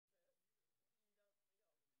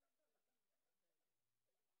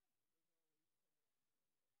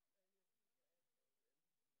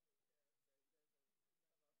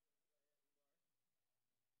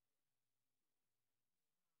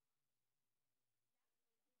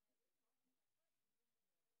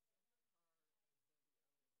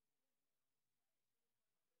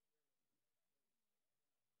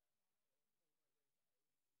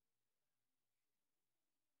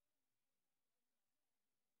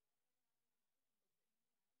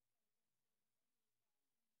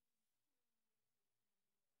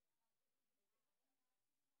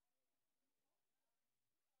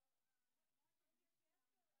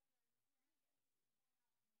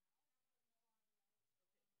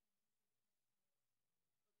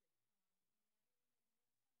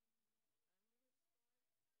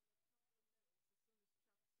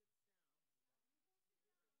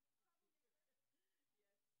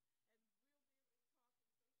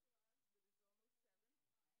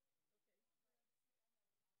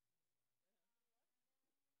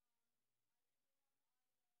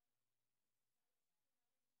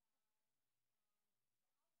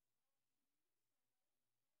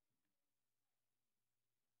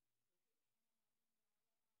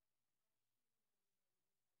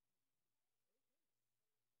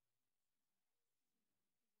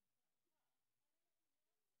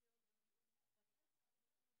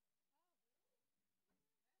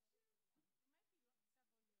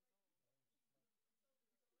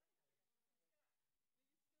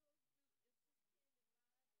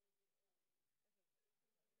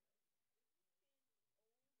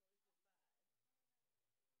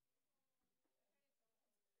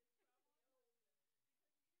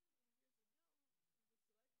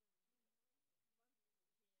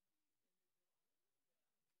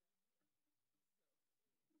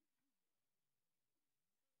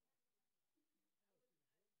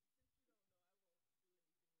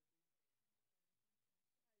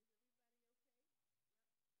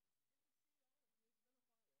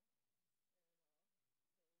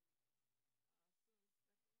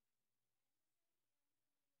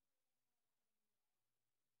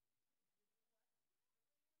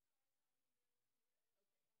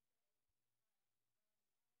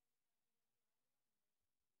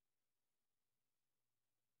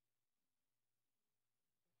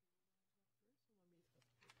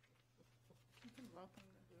welcome.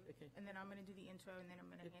 Okay. And then I'm going to do the intro, and then I'm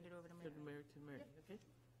going to hand it over to Mary. To Mary, okay?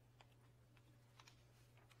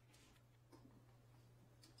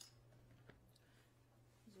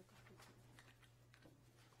 Here's your copy.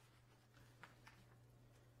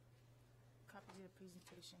 Copies of the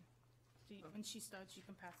presentation. So when she starts, you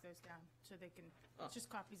can pass those down, so they can, it's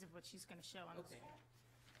just copies of what she's going to show on the Okay. screen.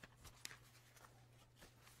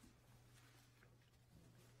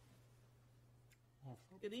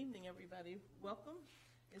 Good evening, everybody. Welcome.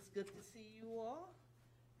 It's good to see you all.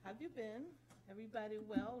 How have you been? Everybody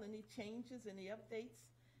well? Any changes, any updates?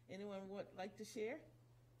 Anyone would like to share?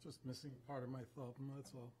 Just missing part of my thumb,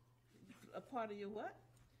 that's all. A part of your what?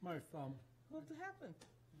 My thumb. What happened?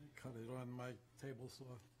 I cut it on my table saw.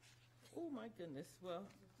 Oh, my goodness. Well,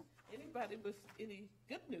 anybody with any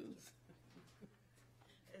good news?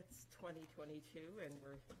 It's 2022, and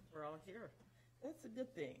we're all here. That's a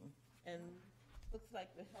good thing. And looks like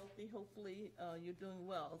we're healthy. Hopefully, you're doing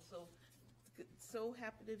well. So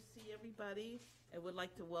happy to see everybody, and would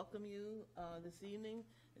like to welcome you this evening.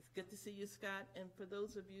 It's good to see you, Scott. And for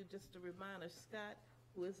those of you, just a reminder, Scott,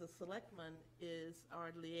 who is a selectman, is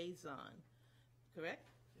our liaison, correct?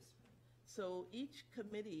 Yes, ma'am. So each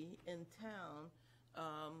committee in town,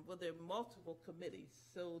 well, there are multiple committees.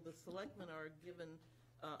 So the selectmen are given,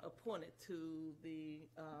 appointed to the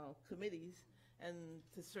committees and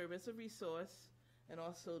to serve as a resource, and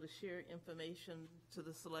also to share information to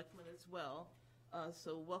the selectmen as well.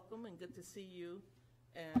 So welcome and good to see you.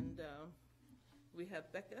 And we have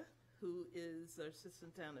Becca, who is our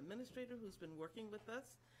assistant town administrator, who's been working with us.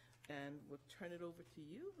 And we'll turn it over to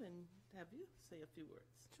you and have you say a few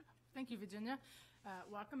words. Sure. Thank you, Virginia.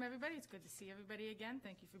 Welcome, everybody. It's good to see everybody again.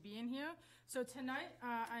 Thank you for being here. So tonight,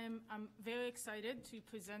 I'm very excited to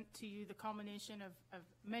present to you the culmination of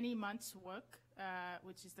many months' work,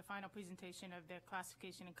 which is the final presentation of their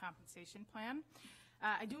classification and compensation plan.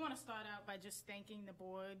 I do want to start out by just thanking the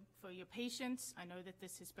board for your patience. I know that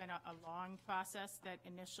this has been a long process that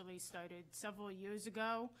initially started several years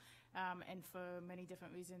ago, and for many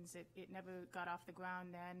different reasons, it never got off the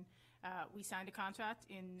ground then. We signed a contract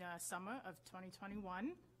in summer of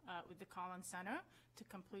 2021 with the Collins Center to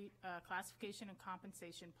complete a classification and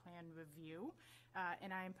compensation plan review.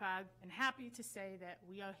 And I am proud and happy to say that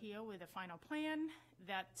we are here with a final plan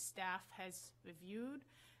that staff has reviewed.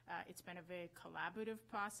 It's been a very collaborative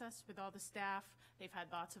process with all the staff. They've had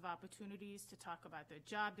lots of opportunities to talk about their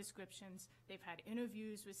job descriptions. They've had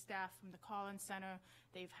interviews with staff from the Collins Center.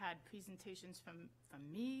 They've had presentations from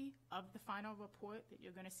me of the final report that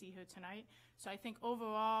you're going to see here tonight. So I think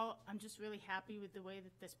overall, I'm just really happy with the way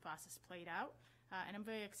that this process played out. And I'm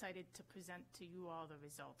very excited to present to you all the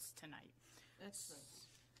results tonight. Excellent.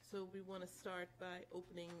 So we want to start by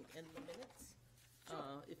opening in the minutes,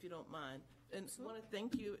 if you don't mind. And I want to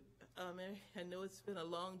thank you, Mary. I know it's been a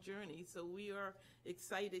long journey, so we are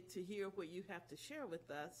excited to hear what you have to share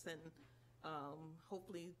with us, and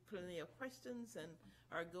hopefully plenty of questions. And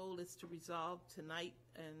our goal is to resolve tonight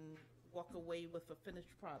and walk away with a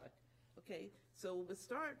finished product. Okay, so we'll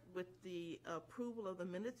start with the approval of the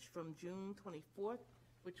minutes from June 24th,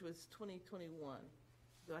 which was 2021.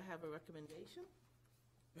 Do I have a recommendation?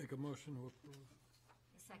 Make a motion to approve.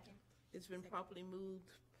 Second. It's been properly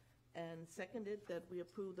moved and seconded that we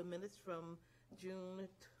approve the minutes from June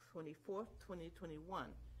 24th, 2021.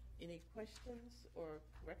 Any questions or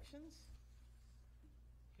corrections?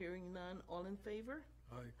 Hearing none, all in favor?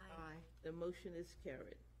 Aye. Aye. The motion is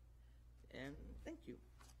carried. And thank you.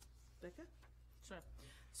 Becca? Sure.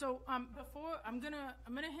 So before, I'm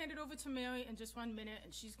gonna hand it over to Mary in just 1 minute,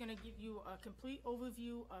 and she's gonna give you a complete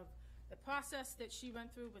overview of the process that she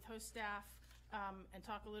went through with her staff, and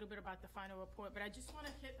talk a little bit about the final report. But I just want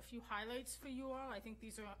to hit a few highlights for you all. I think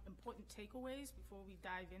these are important takeaways before we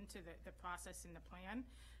dive into the process and the plan.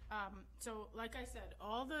 So like I said,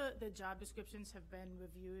 all the job descriptions have been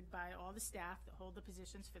reviewed by all the staff that hold the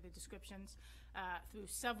positions for the descriptions through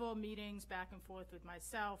several meetings back and forth with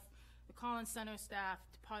myself, the Collins Center staff,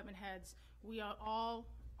 department heads. We are all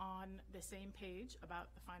on the same page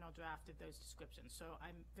about the final draft of those descriptions. So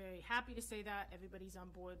I'm very happy to say that everybody's on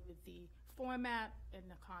board with the format and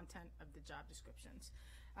the content of the job descriptions.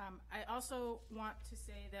 I also want to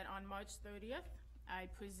say that on March 30th, I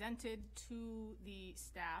presented to the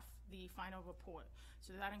staff the final report.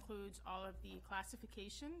 So that includes all of the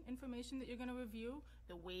classification information that you're going to review,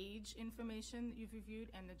 the wage information that you've reviewed,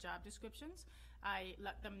 and the job descriptions. I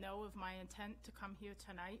let them know of my intent to come here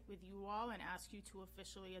tonight with you all and ask you to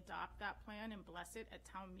officially adopt that plan and bless it at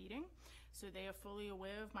town meeting. So they are fully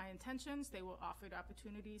aware of my intentions. They were offered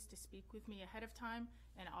opportunities to speak with me ahead of time,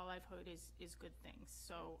 and all I've heard is good things.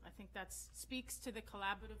 So I think that speaks to the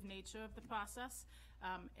collaborative nature of the process,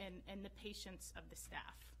 and the patience of the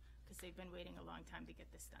staff, because they've been waiting a long time to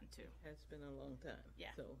get this done too. Has been a long time.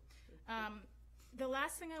 Yeah. So, The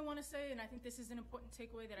last thing I want to say, and I think this is an important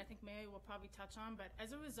takeaway that I think Mary will probably touch on, but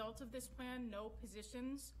as a result of this plan, no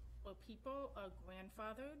positions or people are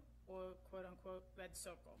grandfathered or quote-unquote red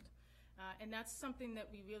circled. And that's something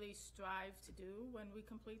that we really strive to do when we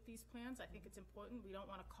complete these plans. I think it's important. We don't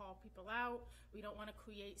want to call people out. We don't want to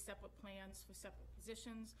create separate plans for separate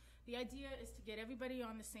positions. The idea is to get everybody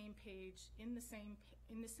on the same page, in the same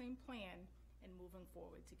plan, and moving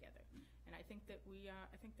forward together. And I think that we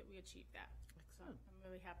achieved that. So I'm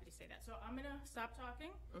really happy to say that. So I'm gonna stop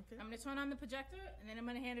talking. Okay. I'm gonna turn on the projector, and then I'm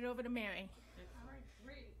gonna hand it over to Mary. All right,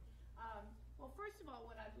 great. Well, first of all,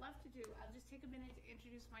 what I'd love to do, I'll just take a minute to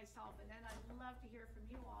introduce myself, and then I'd love to hear from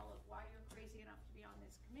you all of why you're crazy enough to be on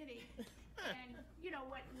this committee, and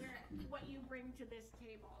what you bring to this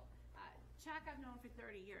table. Chuck, I've known for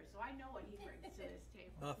 30 years, so I know what he brings to this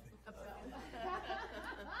table. Nothing.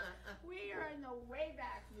 We are in the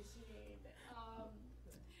Wayback Machine.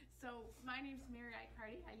 So my name's Mary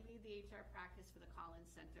Icardi. I lead the HR practice for the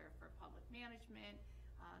Collins Center for Public Management.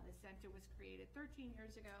 The center was created 13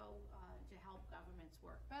 years ago to help governments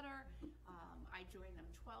work better. I joined them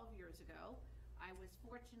 12 years ago. I was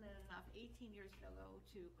fortunate enough 18 years ago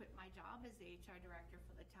to quit my job as the HR director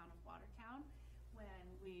for the town of Watertown when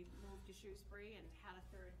we moved to Shrewsbury and had a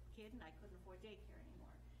third kid, and I couldn't afford daycare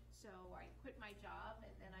anymore. So I quit my job,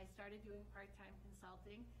 and then I started doing part-time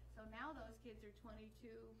consulting. So now those kids are 22,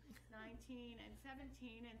 19, and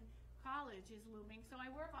 17, and college is looming. So I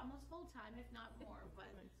work almost full-time, if not more.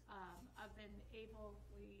 But I've been able,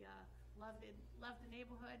 we love the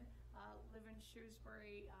neighborhood, live in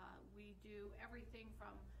Shrewsbury. We do everything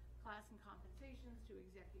from class and compensations to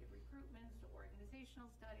executive recruitments to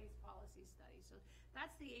organizational studies, policy studies. So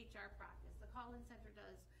that's the HR practice. The Collins Center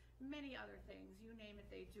does many other things. You name it,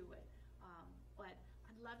 they do it. But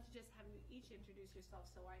I'd love to just have you each introduce yourself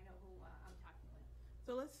so I know who I'm talking with.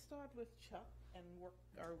 So let's start with Chuck and work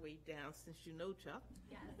our way down, since you know Chuck.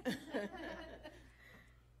 Yes.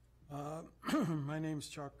 My name's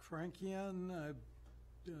Chuck Frankian.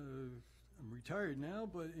 I'm retired now,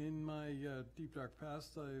 but in my deep dark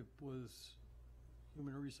past, I was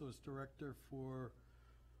Human Resource Director for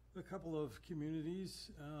a couple of communities.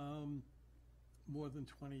 More than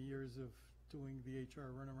 20 years of doing the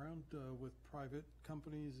HR runaround with private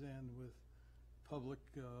companies and with public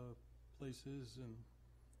places, and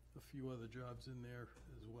a few other jobs in there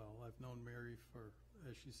as well. I've known Mary for,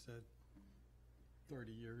 as she said,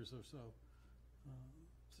 30 years or so.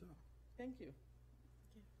 Thank you.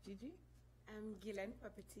 Gigi? I'm Guylaine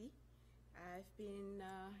Papetit. I've been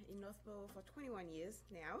in Northborough for 21 years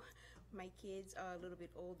now. My kids are a little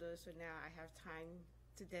bit older, so now I have time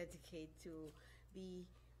to dedicate to be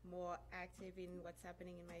more active in what's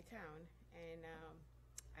happening in my town. And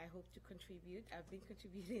I hope to contribute. I've been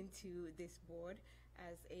contributing to this board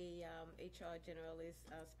as a HR generalist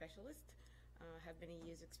specialist. Have many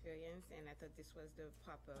years experience, and I thought this was the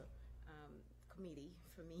proper committee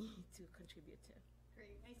for me to contribute to.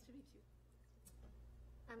 Great, nice to meet you.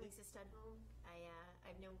 I'm Lisa Studholm.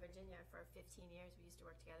 I've known Virginia for 15 years. We used to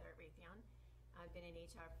work together at Raytheon. I've been in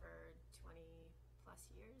HR for 20 plus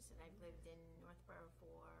years, and I've lived in Northborough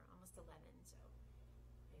for almost 11, so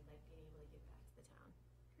I like being able to give back to the town.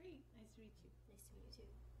 Great, nice to meet you. Nice to meet you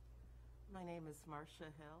too. My name is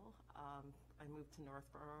Marcia Hill. I moved to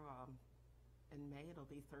Northborough in May. It'll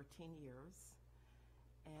be 13 years.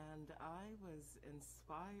 And I was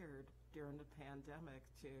inspired during the pandemic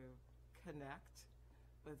to connect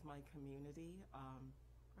with my community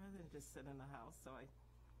rather than just sit in the house. So I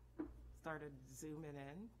started zooming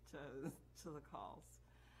in to the calls.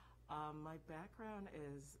 My background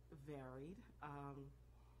is varied.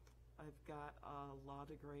 I've got a law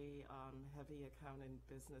degree, heavy accounting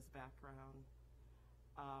business background.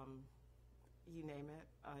 You name it,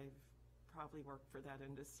 I've probably worked for that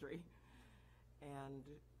industry. And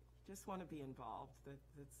just want to be involved.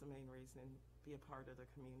 That's the main reason, be a part of the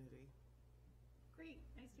community. Great,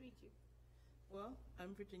 nice to meet you. Well,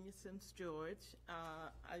 I'm Virginia Sims George.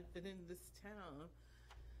 I've been in this town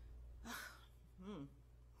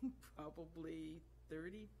probably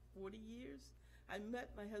 30, 40 years. I met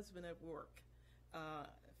my husband at work.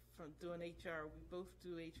 from doing HR. We both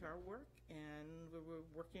do HR work, and we were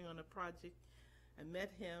working on a project. I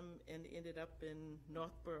met him and ended up in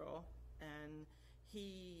Northborough, and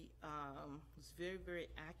he was very, very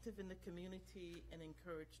active in the community and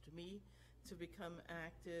encouraged me to become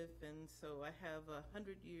active. And so I have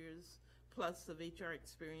 100 years plus of HR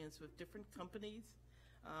experience with different companies.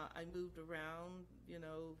 I moved around,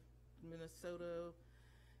 Minnesota,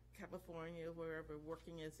 California, wherever,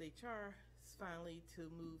 working as HR. Finally to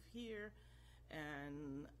move here,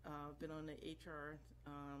 and been on the HR,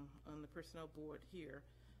 on the personnel board here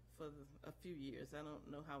for a few years. I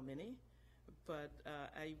don't know how many, but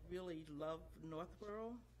I really love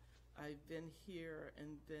Northborough. I've been here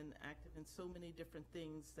and been active in so many different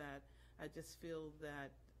things that I just feel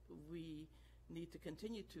that we need to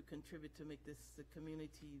continue to contribute to make this the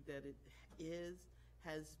community that it is,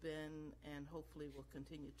 has been, and hopefully will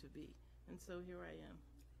continue to be. And so here I am.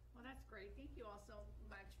 Well, that's great. Thank you all so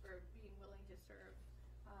much for being willing to serve.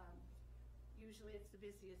 Usually it's the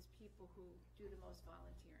busiest people who do the most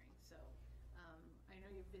volunteering, so I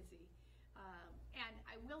know you're busy. And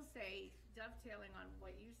I will say, dovetailing on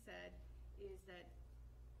what you said, is that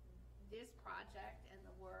this project and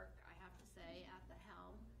the work, I have to say, at the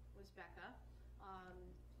helm was Becca.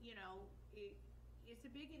 It's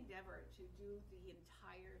a big endeavor to do the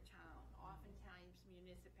entire town. Oftentimes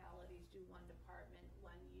municipalities do one department,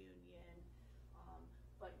 one union,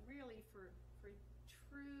 but really for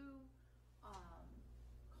true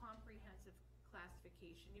comprehensive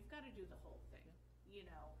classification, you've got to do the whole thing.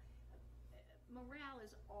 Morale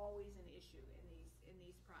is always an issue in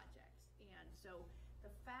these projects, and so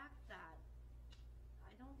the fact that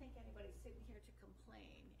I don't think anybody's sitting here to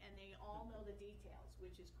complain, and they all know the details,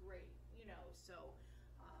 which is great. So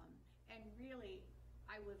and really,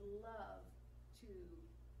 I would love to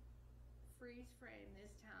freeze frame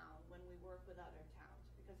this town when we work with other towns,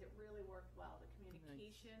 because it really worked well. The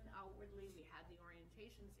communication outwardly, we had the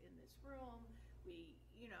orientations in this room. We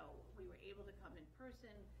were able to come in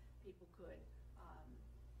person. People could.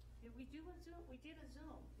 Did we do a Zoom? We did a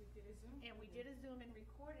Zoom. We did a Zoom. And we did a Zoom and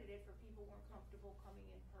recorded it for people who weren't comfortable coming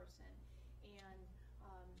in person. And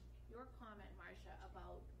your comment, Marcia,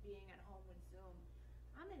 about being at home with Zoom.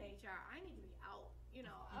 I'm in HR. I need to be out.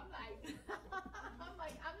 I'm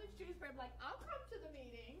like, I'm in Shrewsbury. I'm like, I'll come to the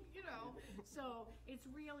meeting. So it's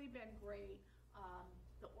really been great.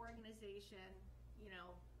 The organization,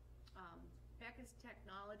 Becca's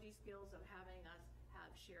technology skills of having us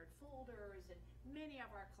have shared folders, and many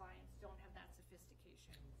of our clients don't have that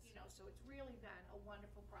sophistication. So it's really been a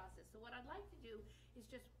wonderful process. So what I'd like to do is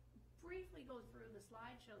just briefly go through the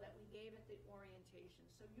slideshow that we gave at the orientation.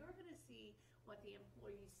 So you're going to see what the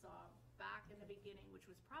employees saw back in the beginning, which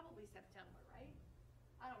was probably September, right?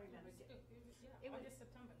 I don't remember. It was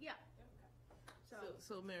September. Yeah.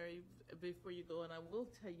 So Mary, before you go, and I will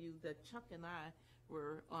tell you that Chuck and I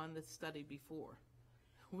were on the study before.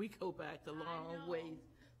 We go back a long way.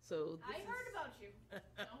 So I heard about you.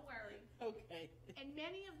 Don't worry. Okay. And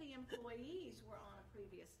many of the employees were on a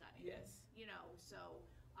previous study. Yes.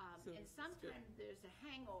 And sometimes there's a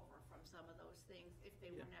hangover from some of those things if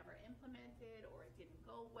they were never implemented, or it didn't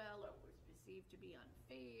go well, or was perceived to be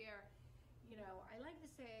unfair. I like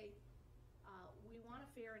to say we want a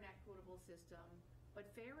fair and equitable system, but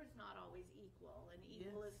fair is not always equal, and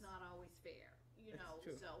equal is not always fair. That's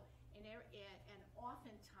true. So and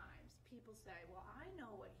oftentimes people say, well, I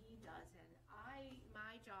know what he does, and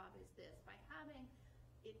my job is this. By having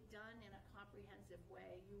it done in a comprehensive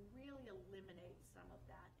way, you really eliminate some of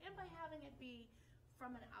that. And by having it be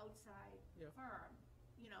from an outside firm,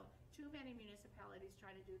 too many municipalities try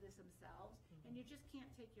to do this themselves, and you just can't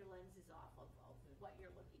take your lenses off of what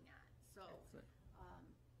you're looking at. So,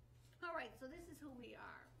 all right, so this is who we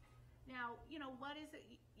are. Now, what is it?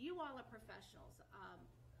 You all are professionals.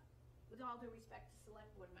 With all due respect to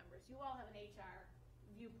select board members, you all have an HR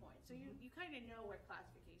viewpoint, so you kind of know where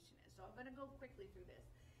classification is. So I'm going to go quickly through this.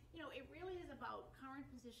 It really is about current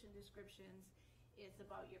position descriptions. It's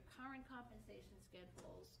about your current compensation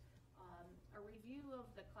schedules, a review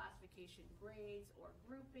of the classification grades or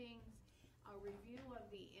groupings, a review of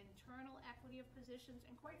the internal equity of positions,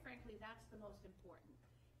 and quite frankly, that's the most important.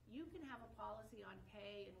 You can have a policy on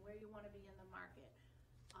pay and where you want to be in the market,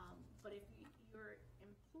 but if your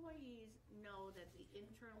employees know that the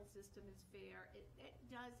internal system is fair, it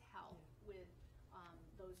does help with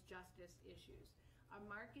those justice issues. A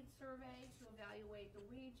market survey to evaluate the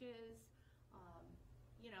wages.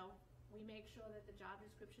 We make sure that the job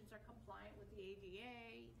descriptions are compliant with the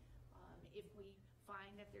ADA. If we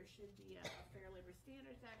find that there should be a Fair Labor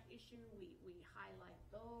Standards Act issue, we highlight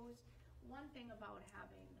those. one thing about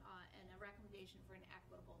having, and a recommendation for an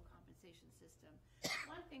equitable compensation system,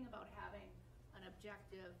 one thing about having an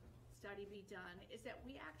objective study be done is that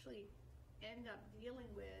we actually end up dealing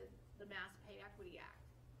with the Mass Pay Equity Act,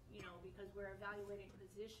 because we're evaluating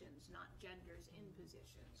positions, not genders in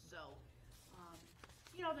positions. So,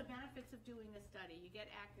 the benefits of doing a study, you get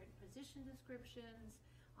accurate position descriptions,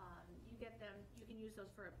 you can use those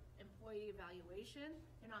for employee evaluation.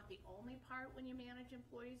 They're not the only part when you manage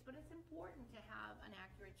employees, but it's important to have an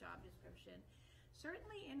accurate job description.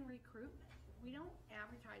 Certainly in recruitment, if we don't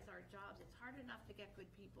advertise our jobs, it's hard enough to get good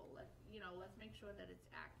people. Let's make sure that it's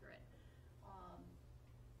accurate.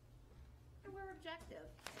 And we're objective.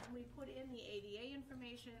 And we put in the ADA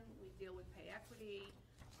information, we deal with pay equity.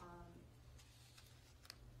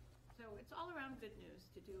 So it's all around good news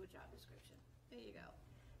to do a job description. There you go.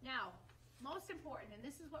 Now, most important, and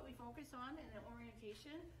this is what we focus on in the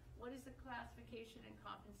orientation, what is the classification and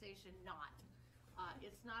compensation not?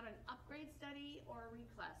 It's not an upgrade study or a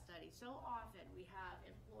reclass study. So often we have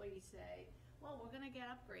employees say, well, we're gonna get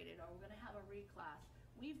upgraded or we're gonna have a reclass.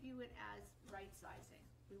 We view it as right sizing.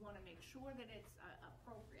 We wanna make sure that it's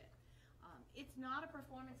appropriate. It's not a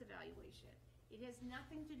performance evaluation. It has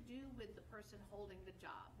nothing to do with the person holding the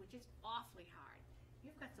job, which is awfully hard.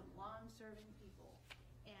 You've got some long-serving people,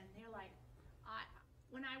 and they're like,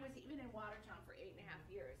 when I was even in Watertown for 8.5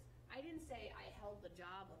 years, I didn't say I held the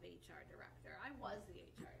job of HR director. I was the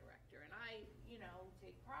HR director, and I,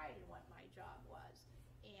 take pride in what my job was.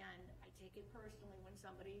 And I take it personally when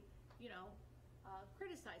somebody,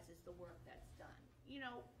 criticizes the work that's done.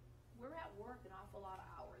 We're at work an awful lot of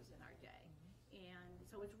hours in our day. And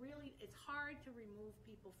so it's hard to remove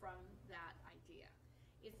people from that idea.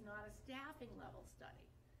 It's not a staffing level study.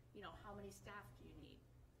 How many staff do you need?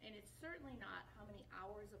 And it's certainly not how many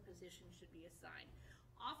hours a position should be assigned.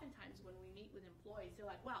 Oftentimes when we meet with employees, they're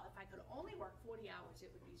like, well, if I could only work 40 hours, it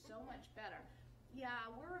would be so much better. Yeah,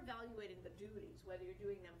 we're evaluating the duties, whether you're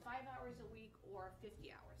doing them 5 hours a week or 50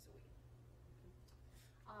 hours a week.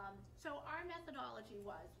 So our methodology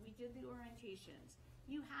was, we did the orientations.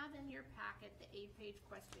 You have in your packet the 8-page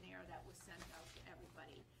questionnaire that was sent out to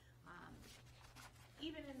everybody.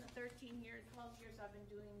 Even in the 13 years, 12 years I've been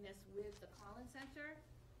doing this with the Collins Center,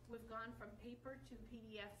 we've gone from paper to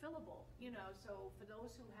PDF fillable. So for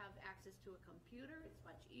those who have access to a computer, it's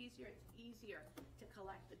much easier. It's easier to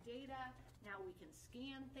collect the data. Now we can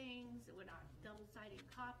scan things. We're not double-sided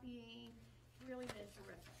copying. It's really been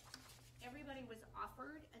terrific. Everybody was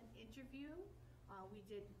offered an interview. We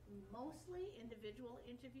did mostly individual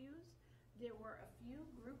interviews. There were a few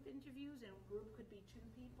group interviews, and a group could be 2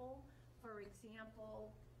 people. For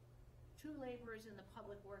example, 2 laborers in the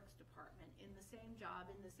Public Works Department in the same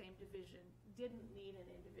job, in the same division, didn't need an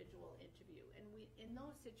individual interview. And in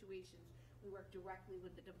those situations, we worked directly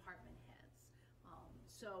with the department heads.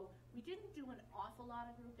 So we didn't do an awful lot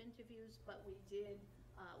of group interviews, but we did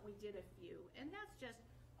a few. And that's just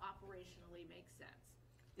operationally makes sense.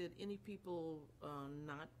 Did any people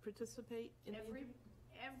not participate in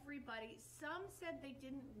Everybody. Some said they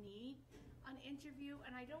didn't need an interview,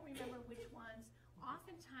 and I don't remember which ones.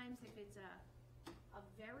 Oftentimes, if it's a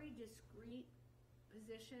very discrete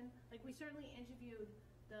position, like we certainly interviewed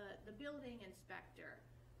the building inspector,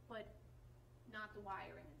 but not the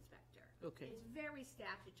wiring inspector. Okay. It's very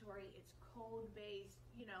statutory. It's code-based.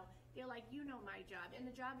 They're like, my job. And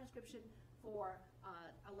the job description for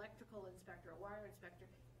electrical inspector or wire inspector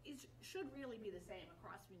should really be the same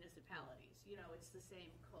across municipalities. It's the same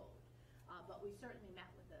code. But we certainly met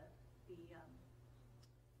with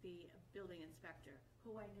the building inspector,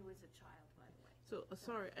 who I knew as a child, by the way. So,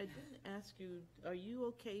 sorry, I didn't ask you, are you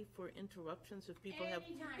okay for interruptions if people have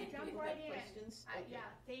Anytime, jump right in. questions? Okay. Yeah,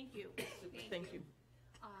 thank you. Thank you.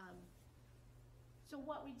 So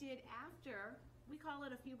what we did after, we call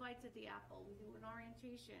it a few bites at the apple. We do an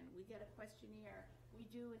orientation, we get a questionnaire, we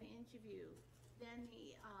do an interview, then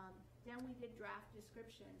we did draft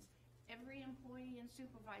descriptions. Every employee and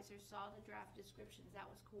supervisor saw the draft descriptions. That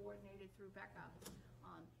was coordinated through Becca.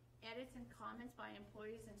 Edits and comments by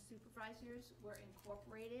employees and supervisors were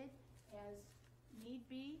incorporated as need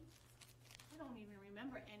be. I don't even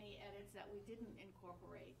remember any edits that we didn't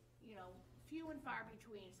incorporate. Few and far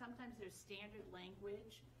between. Sometimes there's standard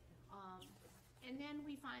language. And then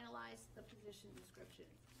we finalized the position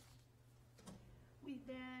description. We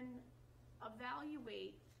then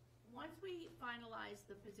evaluate, once we finalize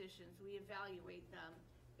the positions, we evaluate them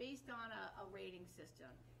based on a rating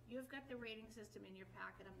system. You've got the rating system in your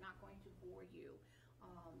packet. I'm not going to bore you.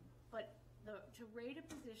 But to rate a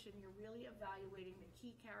position, you're really evaluating the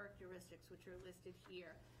key characteristics which are listed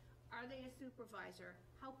here. Are they a supervisor?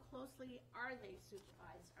 How closely are they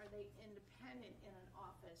supervised? Are they independent in an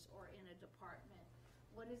office or in a department?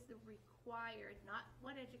 What is the required, not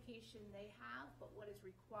what education they have, but what is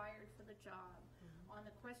required for the job? On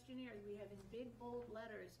the questionnaire, we have in big bold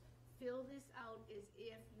letters, fill this out as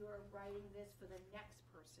if you're writing this for the next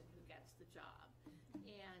person who gets the job.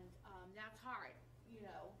 And that's hard, you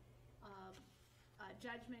know.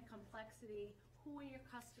 Judgment, complexity, who are your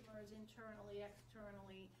customers internally,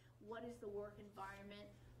 externally? What is the work environment?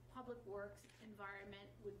 Public works environment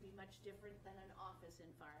would be much different than an office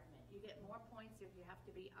environment. You get more points if you have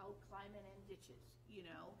to be out climbing in ditches, you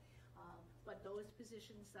know. But those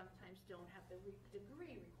positions sometimes don't have the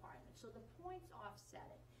degree requirement. So the points offset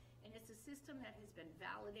it. And it's a system that has been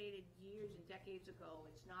validated years and decades ago.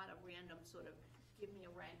 It's not a random sort of give me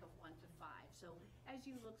a rank of 1 to 5. So as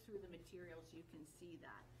you look through the materials, you can see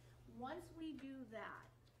that. Once we do that,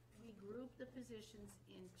 we group the positions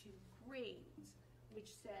into grades, which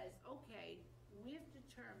says, okay, we've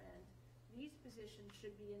determined these positions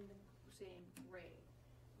should be in the same grade.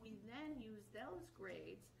 We then use those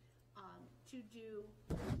grades to do,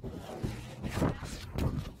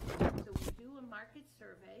 so we do a market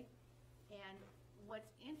survey, and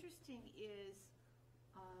what's interesting is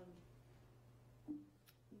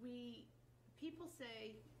people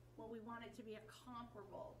say, well, we want it to be a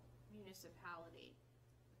comparable municipality.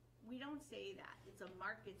 We don't say that. It's a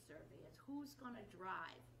market survey. It's who's going to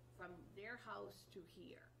drive from their house to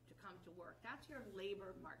here to come to work. That's your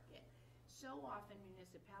labor market. So often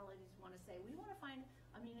municipalities want to say, we want to find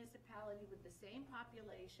a municipality with the same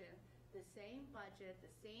population, the same budget, the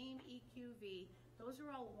same EQV. Those are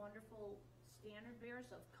all wonderful standard bearers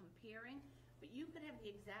of comparing, but you could have the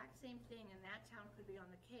exact same thing and that town could be on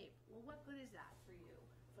the Cape. Well, what good is that for you,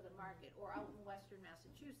 for the market, or out in Western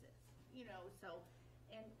Massachusetts? You know, so,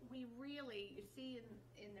 and we really, you see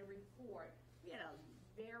in the report, we had a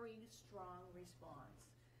very strong response.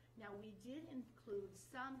 Now, we did include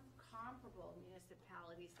some comparable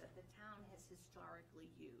municipalities that the town has historically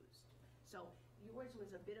used. So yours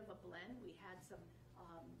was a bit of a blend. We had some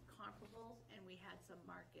comparables and we had some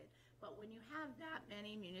market. But when you have that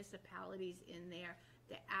many municipalities in there,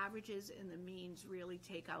 the averages and the means really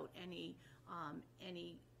take out any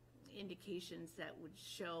indications that would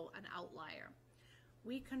show an outlier.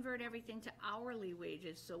 We convert everything to hourly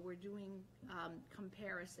wages, so we're doing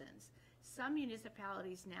comparisons. Some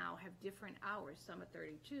municipalities now have different hours. Some are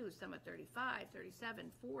 32, some are 35,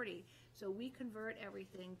 37, 40. So we convert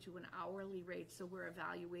everything to an hourly rate, so we're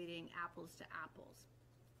evaluating apples to apples.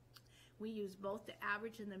 We use both the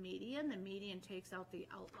average and the median. The median takes out the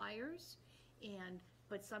outliers,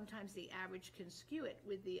 but sometimes the average can skew it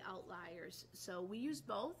with the outliers. So we use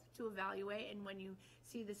both to evaluate, and when you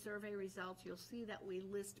see the survey results, you'll see that we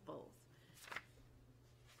list both.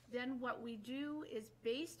 Then what we do is,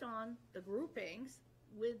 based on the groupings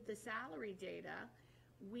with the salary data,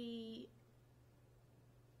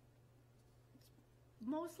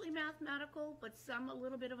 mostly mathematical, but some a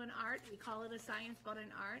little bit of an art. We call it a science, but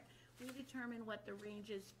an art. We determine what the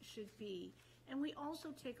ranges should be. And we also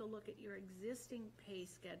take a look at your existing pay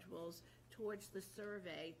schedules towards the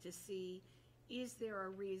survey to see, is there a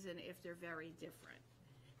reason if they're very different?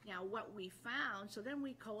 Now, what we found, so then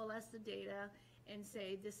we coalesce the data and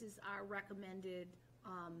say, this is our recommended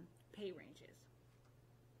pay ranges.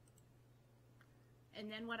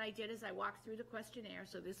 And then what I did is I walked through the questionnaire,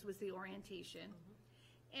 so this was the orientation.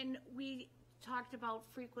 And we talked about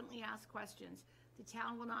frequently asked questions. The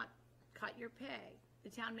town will not cut your pay. The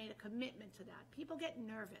town made a commitment to that. People get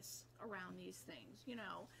nervous around these things, you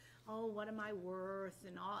know. Oh, what am I worth?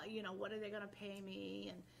 And all, you know, what are they going to pay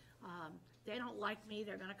me? And they don't like me.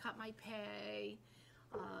 They're going to cut my pay.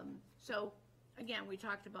 So again, we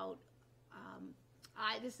talked about,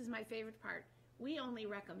 this is my favorite part. We only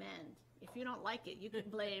recommend. If you don't like it, you can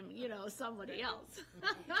blame, you know, somebody else.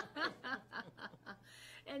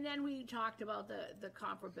 And then we talked about the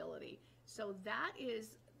comparability. So that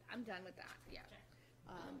is, I'm done with that, yeah.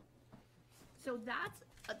 So that's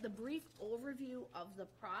the brief overview of the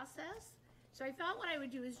process. So I thought what I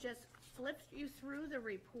would do is just flip you through the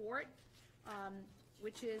report,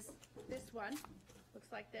 which is this one,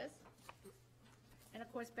 looks like this. And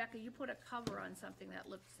of course, Becca, you put a cover on something that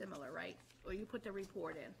looked similar, right? Or you put the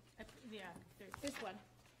report in. Yeah. This one.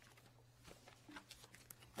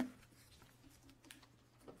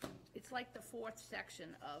 It's like the fourth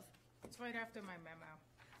section of, It's right after my memo.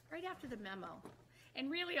 right after the memo.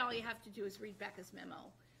 And really all you have to do is read Becca's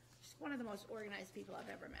memo. She's one of the most organized people I've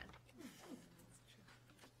ever met.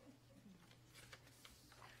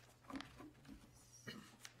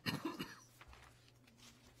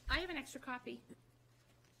 I have an extra copy.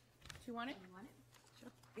 you want it? You want it?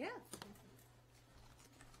 Yeah.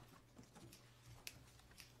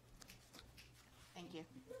 Thank you.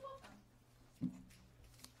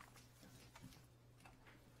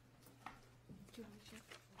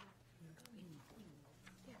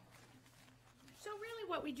 So really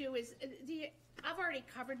what we do is, I've already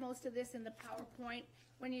covered most of this in the PowerPoint.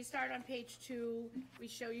 When you start on page 2, we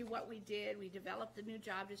show you what we did. We developed the new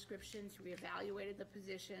job descriptions, we evaluated the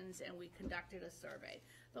positions, and we conducted a survey.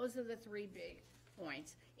 Those are the 3 big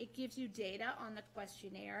points. It gives you data on the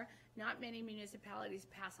questionnaire. Not many municipalities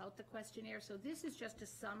pass out the questionnaire, so this is just a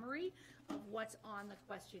summary of what's on the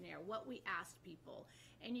questionnaire, what we asked people.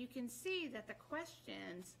 And you can see that the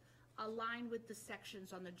questions align with the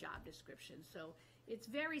sections on the job description. So it's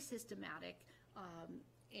very systematic,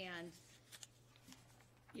 and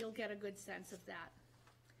you'll get a good sense of that.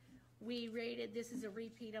 We rated, this is a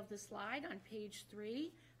repeat of the slide on page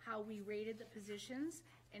 3, how we rated the positions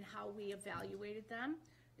and how we evaluated them.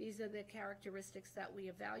 These are the characteristics that we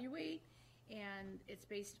evaluate, and it's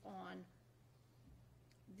based on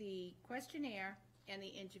the questionnaire and the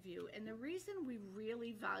interview. And the reason we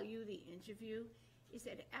really value the interview is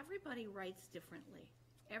that everybody writes differently.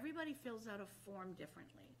 Everybody fills out a form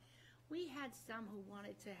differently. We had some who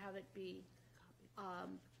wanted to have it be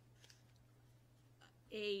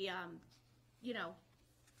a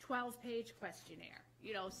 12-page questionnaire.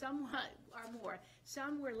 Some are more.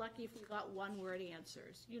 Some were lucky if we got one-word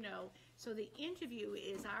answers, So the interview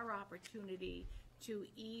is our opportunity to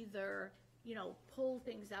either, pull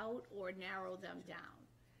things out or narrow them down.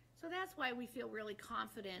 So that's why we feel really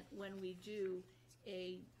confident when we do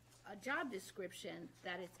a job description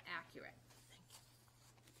that it's accurate.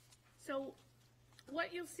 So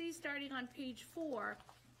what you'll see starting on page 4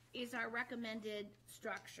 is our recommended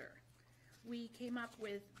structure. We came up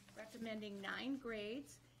with recommending 9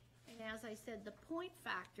 grades, and as I said, the point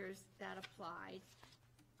factors that applied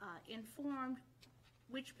informed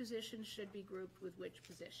which positions should be grouped with which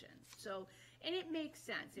positions. So, and it makes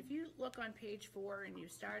sense. If you look on page 4 and you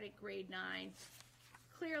start at grade 9,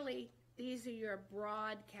 clearly these are your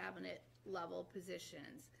broad cabinet level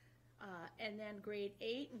positions. And then grade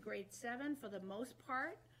 8 and grade 7, for the most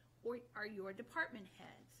part, are your department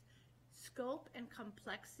heads. Scope and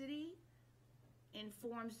complexity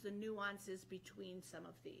informs the nuances between some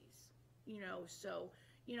of these.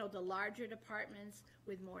 The larger departments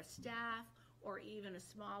with more staff, or even a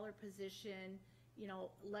smaller position,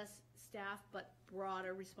 less staff but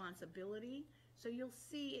broader responsibility. So you'll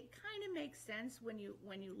see it kind of makes sense when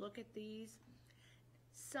you look at these.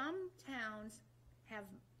 Some towns have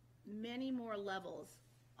many more levels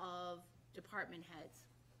of department heads.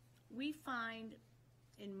 We find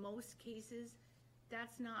in most cases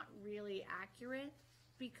that's not really accurate,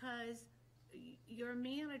 because your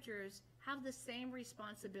managers have the same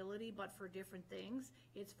responsibility but for different things.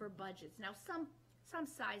 It's for budgets. Now some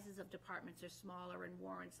sizes of departments are smaller and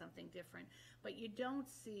warrant something different, but you don't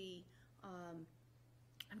see,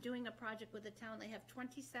 I'm doing a project with a town, they have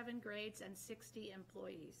 27 grades and 60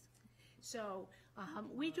 employees. So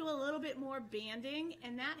we do a little bit more banding,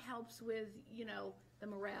 and that helps with, the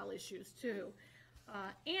morale issues too.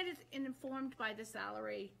 And it's informed by the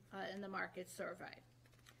salary and the market survey.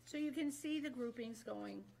 So you can see the groupings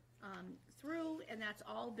going through, and that's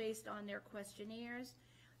all based on their questionnaires.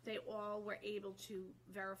 They all were able to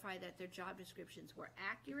verify that their job descriptions were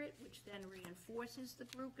accurate, which then reinforces the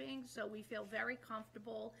grouping. So we feel very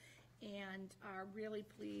comfortable and are really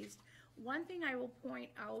pleased. One thing I will point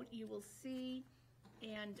out, you will see,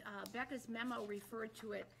 and Becca's memo referred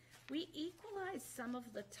to it, we equalize some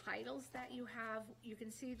of the titles that you have. You can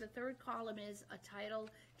see the 3rd column is a title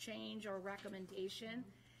change or recommendation.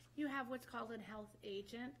 You have what's called a health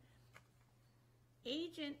agent.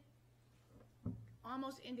 Agent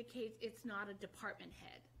almost indicates it's not a department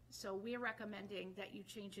head. So we're recommending that you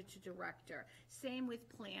change it to director. Same with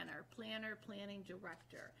planner, planning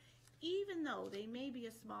director. Even though they may be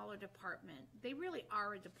a smaller department, they really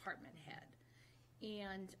are a department head.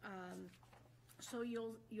 And so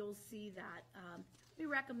you'll see that. We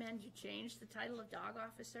recommend you change the title of dog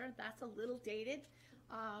officer. That's a little dated.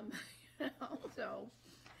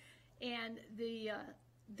 And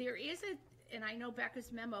there is and I know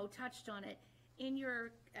Becca's memo touched on it, in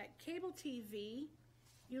your cable TV,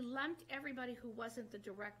 you lumped everybody who wasn't the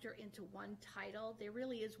director into one title. There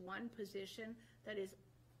really is one position that is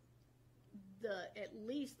at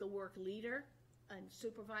least the work leader and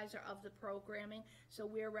supervisor of the programming. So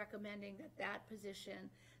we're recommending that position,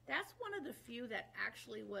 that's one of the few that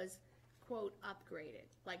actually was, quote, upgraded,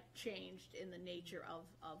 like changed in the nature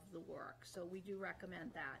of the work. So we do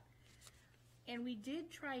recommend that. And we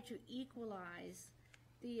did try to equalize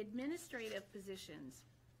The administrative positions,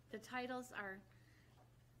 the titles are,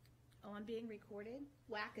 oh, I'm being recorded?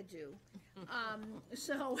 Wackadoo.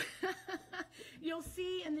 So you'll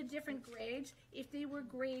see in the different grades, if they were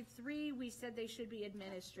grade 3, we said they should be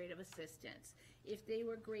administrative assistants. If they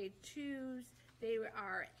were grade 2s, they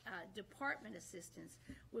are department assistants.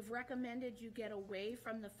 We've recommended you get away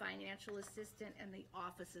from the financial assistant and the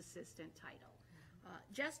office assistant title,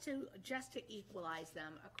 just to equalize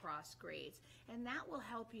them across grades. And that will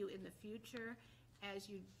help you in the future as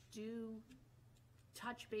you do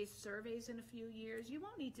touch-based surveys in a few years. You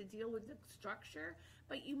won't need to deal with the structure,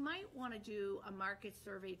 but you might want to do a market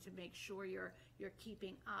survey to make sure you're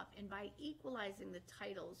keeping up. And by equalizing the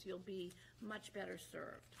titles, you'll be much better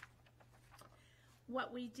served.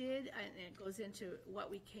 What we did, and it goes into what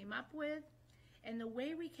we came up with, and the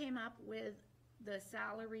way we came up with the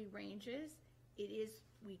salary ranges,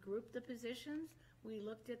 we grouped the positions, we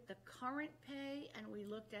looked at the current pay, and we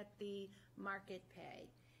looked at the market pay,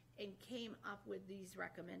 and came up with these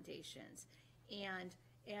recommendations. And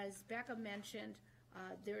as Becca mentioned,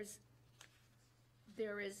 there is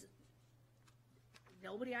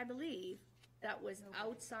nobody, I believe, that was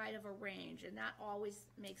outside of a range, and that always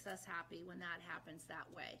makes us happy when that happens that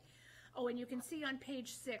way. Oh, and you can see on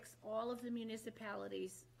page 6, all of the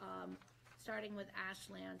municipalities, starting with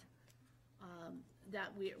Ashland,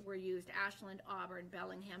 that were used: Ashland, Auburn,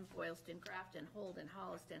 Bellingham, Boylston, Grafton, Holden,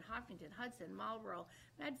 Holliston, Hopkinton, Hudson, Marlborough,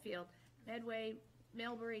 Medfield, Medway,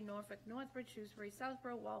 Millbury, Norfolk, Northbridge, Shrewsbury,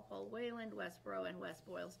 Southborough, Walpole, Wayland, Westborough, and West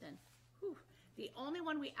Boylston. Whew. The only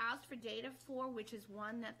one we asked for data for, which is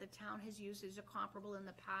one that the town has used as a comparable in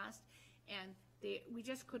the past, and we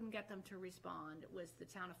just couldn't get them to respond, was the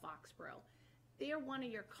town of Foxborough. They're one of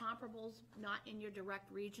your comparables, not in your direct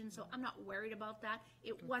region, so I'm not worried about that.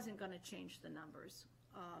 It wasn't going to change the numbers.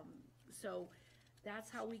 So that's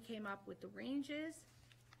how we came up with the ranges.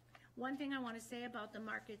 One thing I want to say about the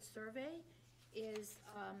market survey is,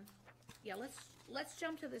 let's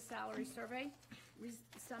jump to the salary survey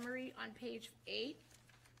summary on page 8.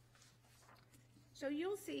 So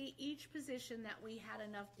you'll see each position that we had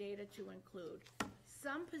enough data to include.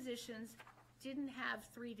 Some positions didn't have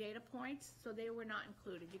 3 data points, so they were not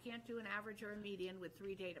included. You can't do an average or a median with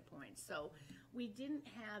 3 data points. So we didn't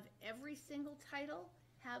have every single title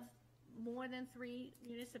have more than 3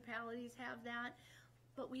 municipalities have that,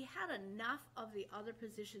 but we had enough of the other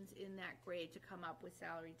positions in that grade to come up with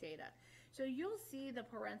salary data. So you'll see the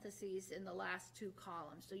parentheses in the last 2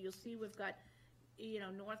 columns. So you'll see we've got,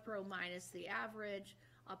 Northborough minus the average.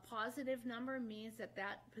 A positive number means that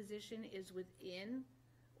that position is within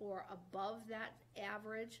or above that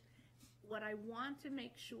average. What I want to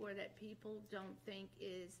make sure that people don't think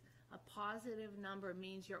is a positive number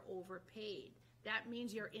means you're overpaid. That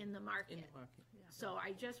means you're in the market. In the market. Yeah. So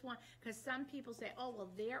I just want, because some people say, oh, well,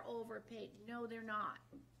 they're overpaid. No, they're not.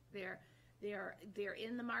 They're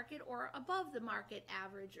in the market or above the market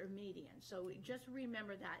average or median. So just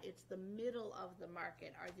remember that. It's the middle of the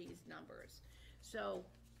market are these numbers. So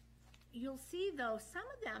you'll see, though, some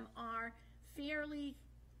of them are fairly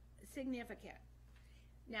significant.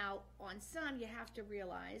 Now, on some, you have to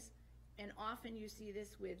realize, and often you see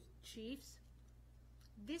this with chiefs,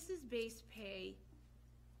 this is base pay,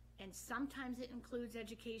 and sometimes it includes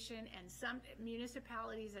education, and some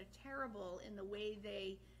municipalities are terrible in the way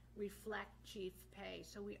they reflect chief pay.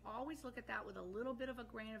 So we always look at that with a little bit of a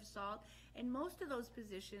grain of salt, and most of those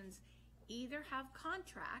positions either have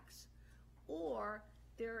contracts or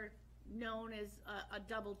they're known as a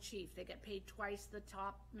double chief. They get paid twice the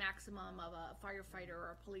top maximum of a firefighter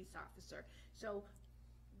or a police officer. So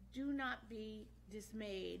do not be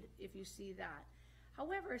dismayed if you see that.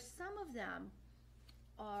 However, some of them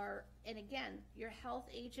are, and again, your health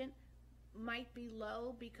agent might be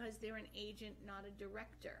low because they're an agent, not a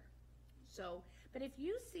director. So, but if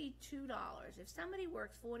you see $2, if somebody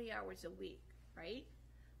works 40 hours a week, right?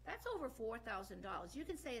 That's over $4,000. You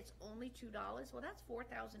can say it's only $2. Well, that's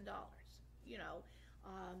 $4,000,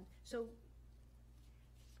 So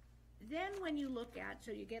then when you look at,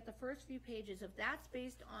 so you get the first few pages of that's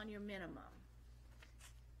based on your minimum.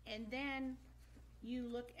 And then you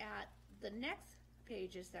look at the next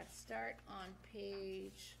pages that start on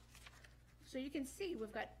page, so you can see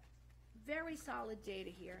we've got very solid data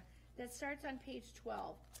here that starts on page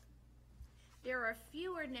 12. There are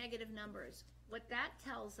fewer negative numbers. What that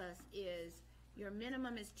tells us is your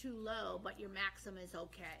minimum is too low, but your maximum is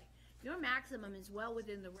okay. Your maximum is well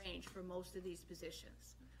within the range for most of these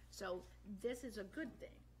positions. So this is a good thing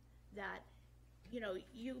that,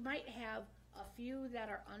 you might have a few that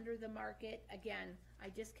are under the market. Again, I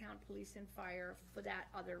discount police and fire for that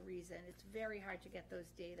other reason. It's very hard to get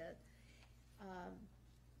those data.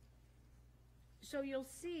 So you'll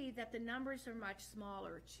see that the numbers are much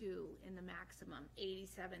smaller too in the maximum,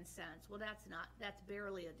 87 cents. Well, that's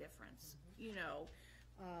barely a difference, you know.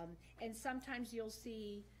 And sometimes you'll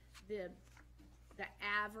see the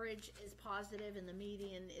average is positive and the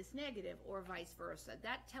median is negative, or vice versa.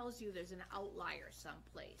 That tells you there's an outlier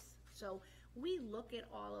someplace. So we look at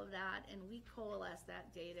all of that and we coalesce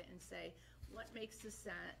that data and say, what makes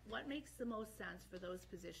the most sense for those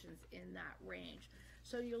positions in that range?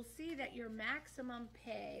 So you'll see that your maximum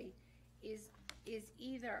pay is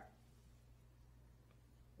either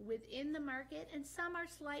within the market, and some are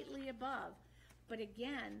slightly above. But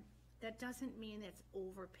again, that doesn't mean it's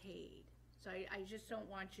overpaid. So I just don't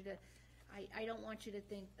want you to, I don't want you to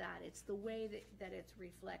think that. It's the way that it's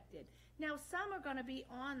reflected. Now, some are gonna be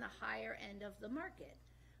on the higher end of the market,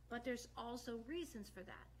 but there's also reasons for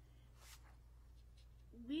that.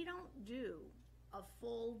 We don't do a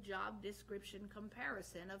full job description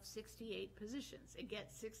comparison of 68 positions. It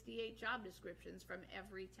gets 68 job descriptions from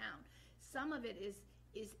every town. Some of it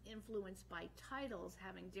is influenced by titles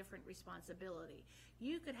having different responsibility.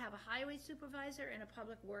 You could have a highway supervisor and a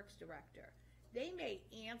public works director. They may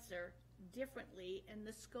answer differently and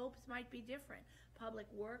the scopes might be different. Public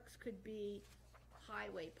works could be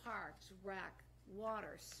highway, parks, rec,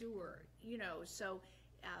 water, sewer, you know, so,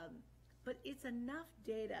 but it's enough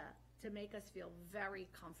data to make us feel very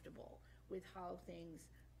comfortable with how things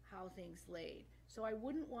laid. So I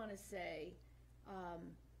wouldn't want to say,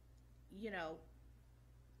 you know,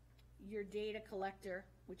 your data collector,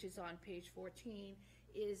 which is on page 14,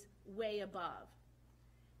 is way above.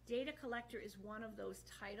 Data collector is one of those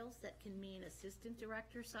titles that can mean assistant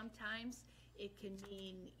director sometimes. It can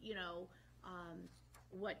mean, you know,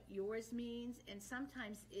 what yours means, and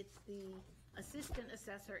sometimes it's the assistant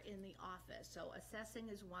assessor in the office. So assessing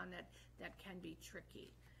is one that can be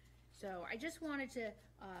tricky. So I just wanted to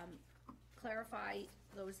clarify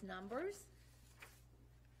those numbers.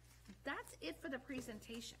 That's it for the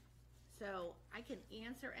presentation. So I can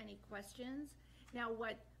answer any questions. Now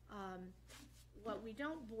what we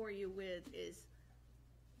don't bore you with is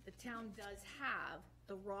the town does have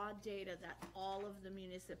the raw data that all of the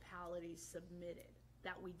municipalities submitted,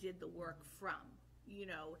 that we did the work from, you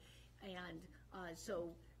know. And so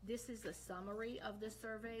this is a summary of the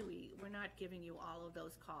survey. We're not giving you all of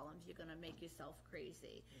those columns. You're gonna make yourself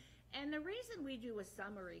crazy. And the reason we do a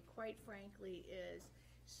summary, quite frankly, is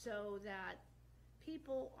so that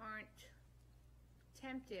people aren't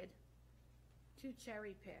tempted to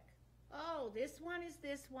cherry pick. Oh, this one is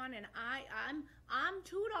this one, and I'm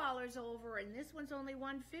 $2 over, and this one's only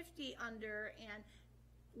 $1.50 under, and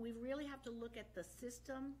we really have to look at the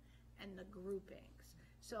system and the groupings.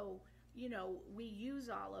 So, you know, we use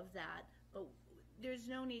all of that, but there's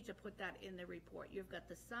no need to put that in the report. You've got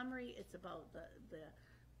the summary. It's about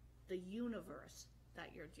the universe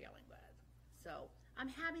that you're dealing with. So I'm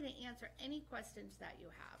happy to answer any questions that you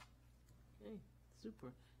have. Okay,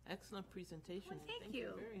 super. Excellent presentation. Well, thank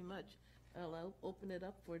you. Very much. I'll open it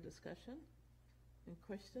up for discussion and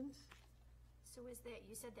questions. So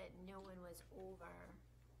you said that no one was over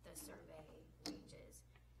the survey ranges.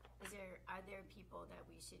 Are there people that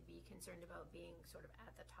we should be concerned about being sort of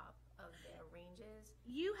at the top of their ranges?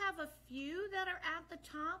 You have a few that are at the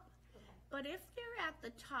top, Okay. but if they're at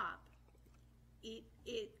the top,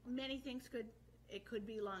 many things it could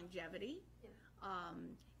be longevity. Yeah.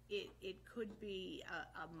 It could be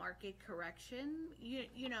a market correction,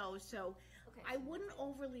 you know, so Okay, I so wouldn't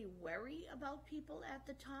overly worry about people at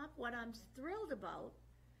the top. What I'm thrilled about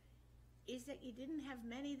is that you didn't have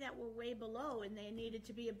many that were way below and they needed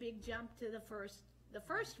to be a big jump to the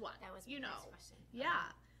first one. That was my you next know. question.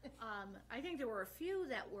 Yeah. I think there were a few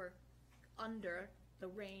that were under the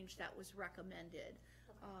range that was recommended.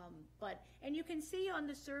 And you can see on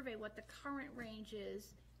the survey what the current range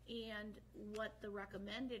is and what the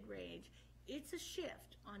recommended range. It's a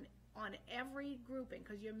shift on every grouping,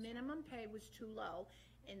 because your minimum pay was too low,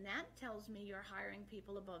 and that tells me you're hiring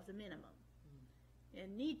people above the minimum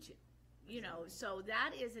and need to, you know, so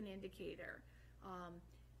that is an indicator.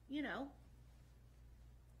 You know,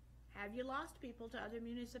 have you lost people to other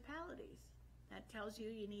municipalities? That tells you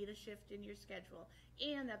you need a shift in your schedule,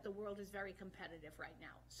 and that the world is very competitive right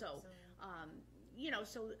now. So, you know,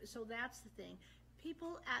 so that's the thing.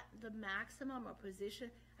 People at the maximum or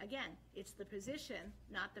position, again, it's the position,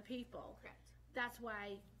 not the people. Correct. That's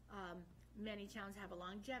why many towns have a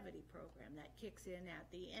longevity program that kicks in at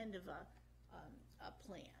the end of a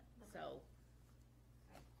plan. Okay. So,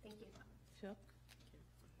 Thank you. Chuck?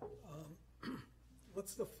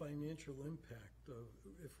 What's the financial impact of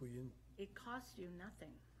if we it costs you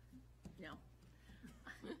nothing. No.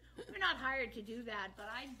 We're not hired to do that, but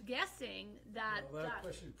I'm guessing that. Well, that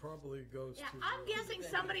question probably goes to. Yeah, I'm guessing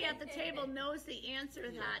somebody at the table knows the answer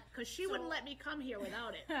to that, because she wouldn't let me come here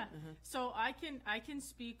without it. So I can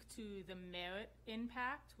speak to the merit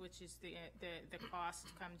impact, which is the cost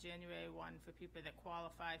come January 1 for people that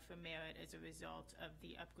qualify for merit as a result of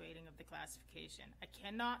the upgrading of the classification. I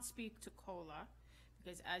cannot speak to COLA,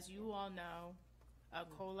 because as you all know,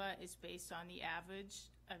 COLA is based on the average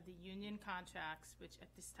of the union contracts, which at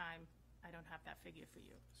this time, I don't have that figure for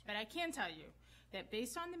you. But I can tell you that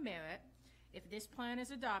based on the merit, if this plan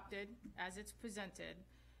is adopted as it's presented,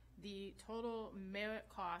 the total merit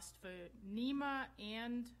cost for NEMA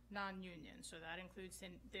and non-union, so that includes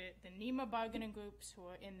the NEMA bargaining groups who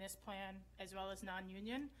are in this plan, as well as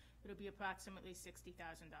non-union, it'll be approximately $60,000.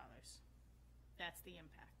 That's the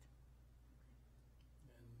impact.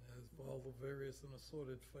 And as all the various and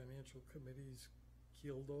assorted financial committees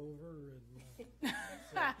keeled over and.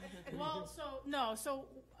 Well,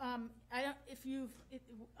 I don't, if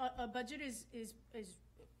a budget is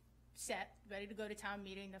set, ready to go to town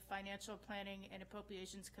meeting. The financial planning and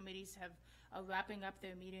appropriations committees are wrapping up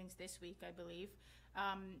their meetings this week, I believe.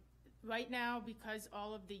 Right now, because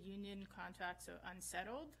all of the union contracts are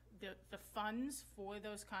unsettled, the funds for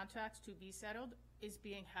those contracts to be settled is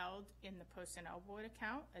being held in the personnel board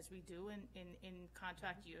account, as we do in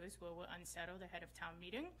contract years where we're unsettled ahead of town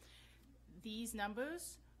meeting. These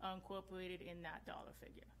numbers are incorporated in that dollar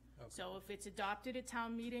figure. Okay. So if it's adopted at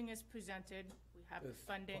town meeting as presented, we have the There's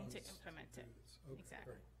funding to funds implement do it. this. Okay,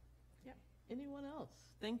 Exactly. great. Anyone else?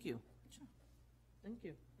 Thank you. Sure. Thank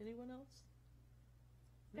you. Anyone else?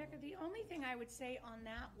 Becca, the only thing I would say on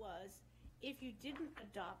that was, if you didn't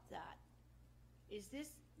adopt that, is this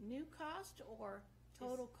new cost or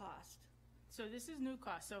total cost? So this is new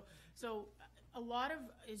cost. So a lot of,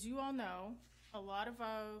 as you all know, a lot of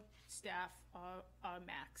our staff are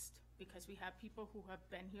maxed because we have people who have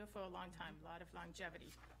been here for a long time, a lot of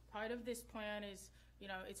longevity. Part of this plan is,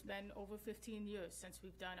 it's been over 15 years since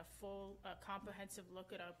we've done a full, comprehensive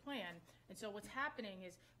look at our plan. And so what's happening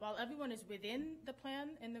is, while everyone is within the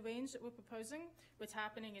plan and the range that we're proposing, what's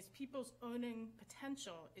happening is people's earning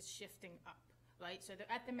potential is shifting up. Right, so they're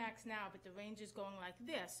at the max now, but the range is going like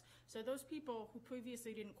this. So those people who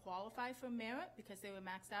previously didn't qualify for merit because they were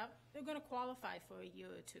maxed out, they're going to qualify for a year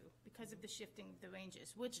or two because of the shifting of the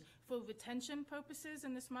ranges, which for retention purposes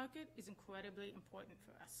in this market is incredibly important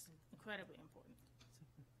for us. Incredibly important.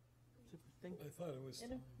 Super. Thank you. I thought it was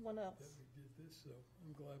time Anyone else? that we did this, so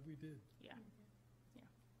I'm glad we did. Yeah.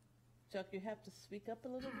 Chuck, you have to speak up a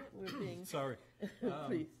little bit. We're being. Sorry.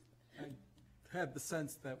 Please. I had the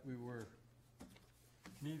sense that we were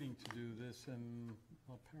needing to do this, and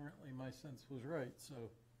apparently my sense was right,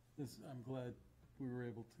 so I'm glad we were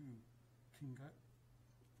able to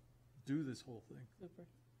do this whole thing. Super.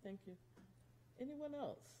 Thank you. Anyone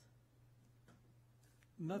else?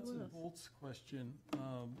 Nuts Anyone and else? bolts question.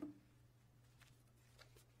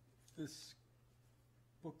 This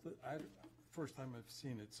booklet, first time I've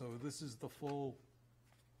seen it, so this is the full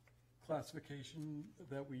classification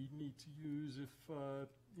that we need to use if,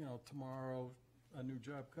 tomorrow a new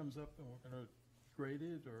job comes up and we're going to grade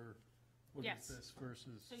it, or what Yes. is this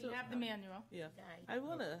versus? So you have the manual. Yeah. I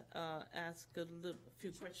want to ask a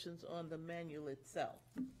few questions on the manual itself.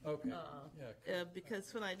 Okay, yeah.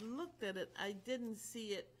 Because when I looked at it, I didn't see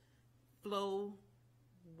it flow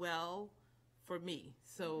well for me.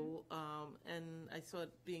 So, and I saw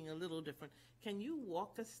it being a little different. Can you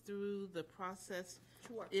walk us through the process?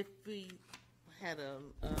 Sure. If we had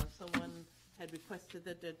someone had requested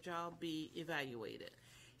that their job be evaluated.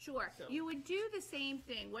 Sure. So- You would do the same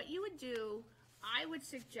thing. What you would do, I would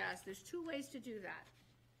suggest, there's two ways to do that.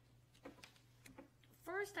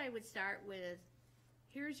 First, I would start with,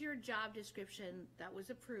 here's your job description that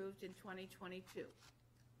was approved in 2022.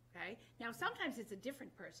 Okay? Now, sometimes it's a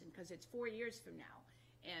different person because it's 4 years from now,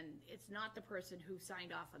 and it's not the person who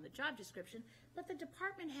signed off on the job description, but the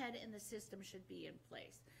department head and the system should be in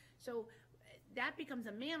place. So that becomes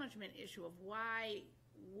a management issue of why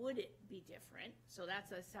would it be different? So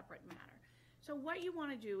that's a separate matter. So what you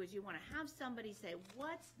want to do is you want to have somebody say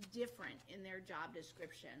what's different in their job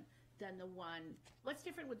description than what's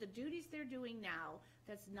different with the duties they're doing now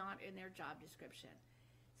that's not in their job description.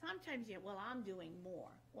 Sometimes, I'm doing more.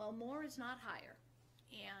 Well, more is not higher.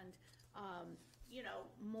 And,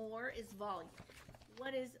 more is volume.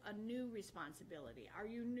 What is a new responsibility? Are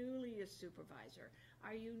you newly a supervisor?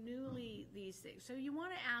 Are you newly these things? So you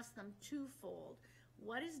want to ask them twofold.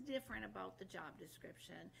 What is different about the job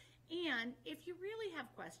description? And if you really have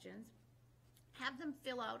questions, have them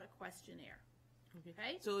fill out a questionnaire.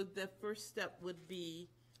 Okay? So the first step would be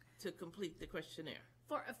to complete the questionnaire.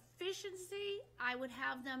 For efficiency, I would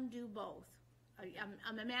have them do both.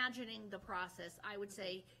 I'm imagining the process. I would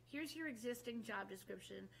say, here's your existing job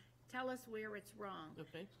description. Tell us where it's wrong.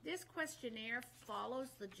 Okay. This questionnaire follows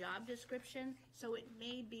the job description, so it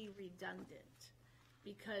may be redundant.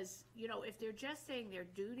 Because, you know, if they're just saying their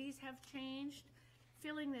duties have changed,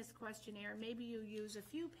 filling this questionnaire, maybe you use a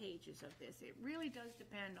few pages of this. It really does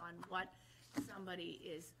depend on what somebody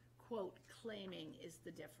is, quote, claiming is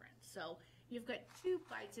the difference. So you've got 2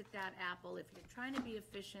 bites at that apple. If you're trying to be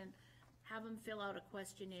efficient, have them fill out a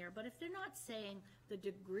questionnaire. But if they're not saying the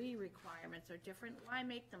degree requirements are different, why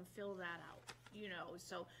make them fill that out? You know,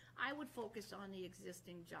 so I would focus on the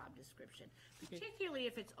existing job description, particularly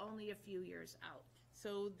if it's only a few years out.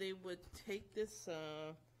 So they would take this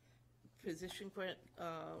position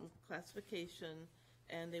classification,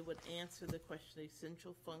 and they would answer the question,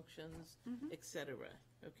 essential functions, et cetera,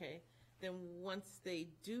 okay? Then once they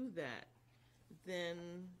do that,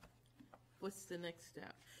 then what's the next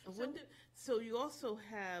step? So you also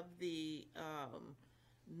have the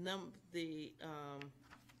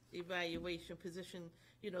evaluation position,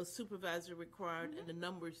 you know, supervisor required, and the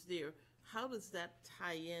numbers there. How does that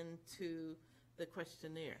tie into the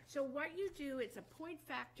questionnaire? So what you do, it's a point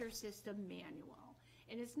factor system manual,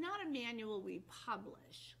 and it's not a manual we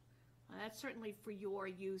publish. That's certainly for your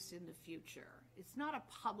use in the future. It's not a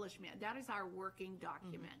published manual. That is our working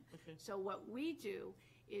document. Okay. So what we do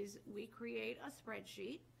is we create a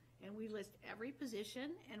spreadsheet, and we list every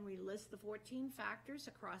position, and we list the 14 factors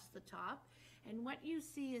across the top. And what you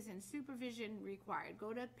see is in supervision required.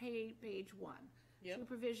 Go to page 1. Yep.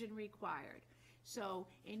 Supervision required. So,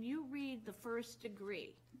 and you read the first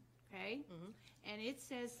degree, okay? And it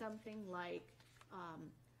says something like,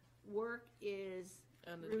 work is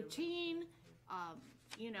routine,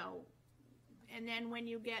 you know, and then when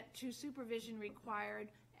you get to supervision required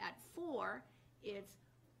at 4, it's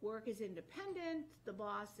work is independent, the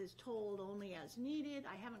boss is told only as needed.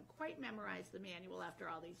 I haven't quite memorized the manual after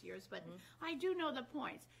all these years, but I do know the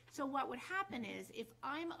points. So what would happen is, if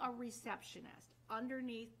I'm a receptionist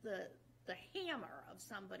underneath the hammer of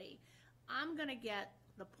somebody, I'm gonna get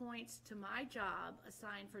the points to my job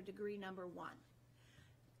assigned for degree number 1.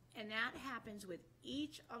 And that happens with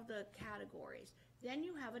each of the categories. Then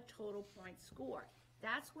you have a total point score.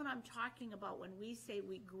 That's what I'm talking about when we say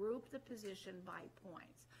we group the position by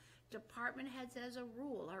points. Department heads, as a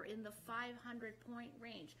rule, are in the 500-point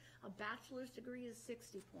range. A bachelor's degree is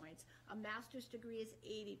 60 points. A master's degree is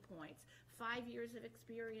 80 points. 5 years of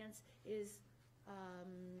experience is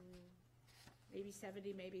maybe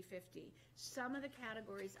 70, maybe 50. Some of the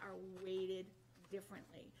categories are weighted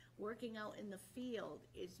differently. Working out in the field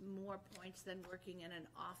is more points than working in an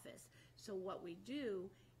office. So what we do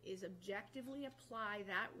is objectively apply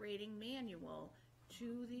that rating manual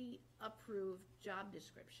to the approved job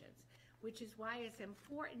descriptions, which is why it's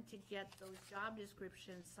important to get those job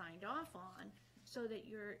descriptions signed off on, so that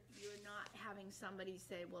you're not having somebody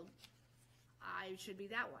say, well, I should be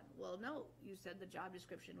that one. Well, no, you said the job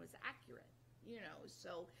description was accurate, you know,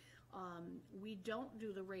 so we don't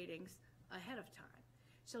do the ratings ahead of time.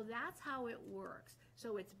 So that's how it works.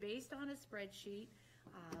 So it's based on a spreadsheet.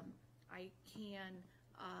 I can,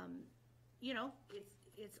 you know,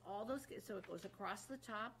 it's all those, so it goes across the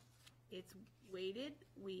top. It's weighted.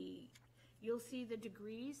 You'll see the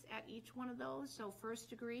degrees at each one of those. So first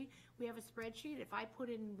degree, we have a spreadsheet. If I put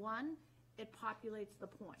in 1, it populates the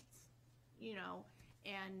points, you know,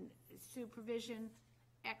 and supervision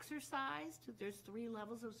exercised. There's 3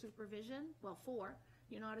 levels of supervision. Well, 4.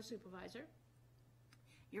 You're not a supervisor.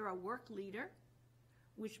 You're a work leader,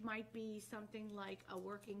 which might be something like a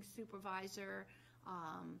working supervisor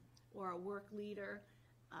or a work leader.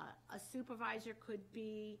 A supervisor could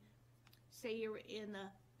be, say you're in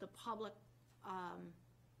the public,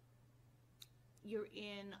 you're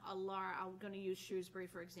in I'm going to use Shrewsbury,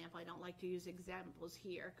 for example. I don't like to use examples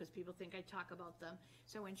here because people think I talk about them.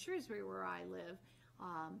 So in Shrewsbury, where I live,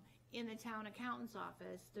 in the town accountant's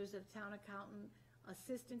office, there's a town accountant,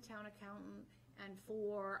 assistant town accountant, and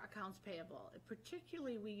 4 accounts payable.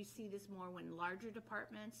 Particularly, we see this more when larger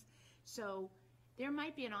departments. So there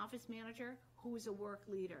might be an office manager who is a work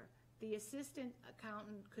leader. The assistant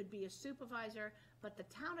accountant could be a supervisor, but the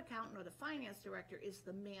town accountant or the finance director is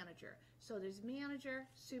the manager. So there's manager,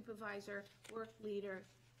 supervisor, work leader,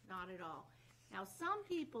 not at all. Now, some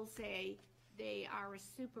people say they are a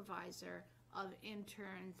supervisor of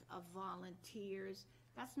interns, of volunteers.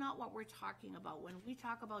 That's not what we're talking about. When we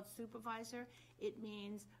talk about supervisor, it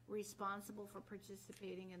means responsible for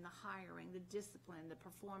participating in the hiring, the discipline, the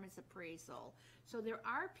performance appraisal. So there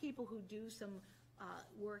are people who do some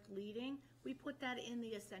work leading, we put that in the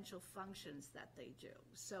essential functions that they do.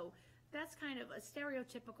 So that's kind of a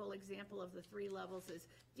stereotypical example of the three levels is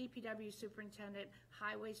DPW superintendent,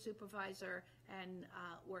 highway supervisor, and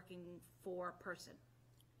working for person.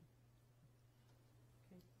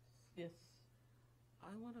 Yes.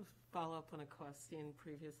 I want to follow up on a question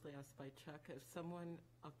previously asked by Chuck. If someone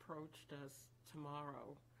approached us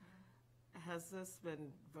tomorrow, has this been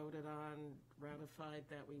voted on, ratified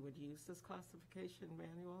that we would use this classification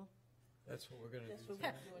manual? That's what we're gonna That's do what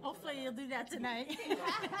tonight. we're doing Hopefully tonight. you'll do that tonight.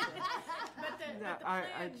 But the No, plan,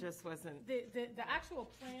 I just wasn't, the actual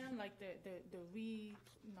plan, like the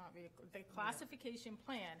classification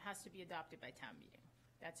plan has to be adopted by town meeting.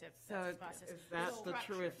 That's it, so that's the process. is that So- the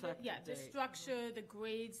true effective Yeah, the date? structure, the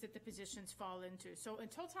grades that the positions fall into. So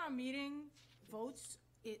until town meeting votes,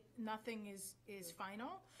 nothing is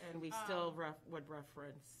final. And we still would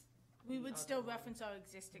reference, We would still reference our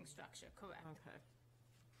existing structure, correct? okay.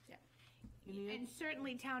 And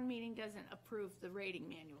certainly town meeting doesn't approve the rating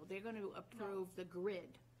manual. They're going to approve the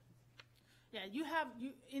grid. Yeah,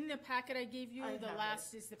 in the packet I gave you, I the have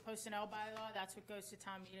last is the personnel bylaw. That's what goes to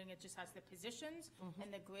town meeting. It just has the positions Mm-hmm.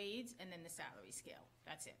 and the grades and then the salary scale.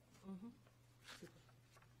 That's it.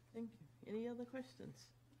 Thank you. Any other questions?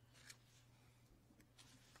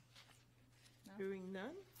 No. Hearing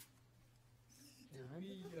none? Will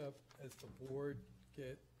we, as the board,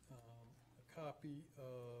 get a copy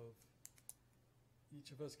of,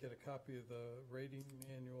 each of us get a copy of the rating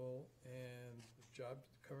manual and the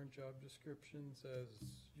current job descriptions as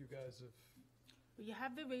you guys have? Well, you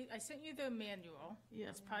have I sent you the manual Yeah.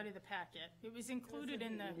 as part of the packet. It was included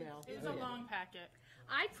in the, email. it was a long packet.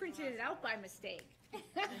 I printed it out by mistake. You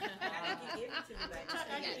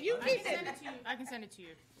You I keep can it. send it to you. I can send it to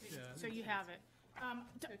you, Yeah. so you have it.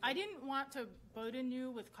 I didn't want to burden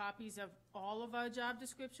you with copies of all of our job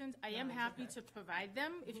descriptions. I am happy to provide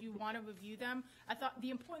them if you want to review them. I thought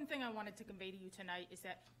the important thing I wanted to convey to you tonight is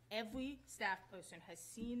that every staff person has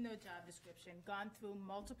seen their job description, gone through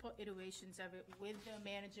multiple iterations of it with the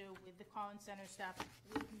manager, with the Collins Center staff,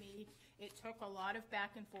 with me. It took a lot of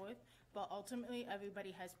back and forth, but ultimately,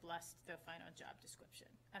 everybody has blessed their final job description.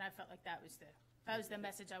 And I felt like that was the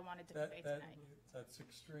message I wanted to convey tonight. That's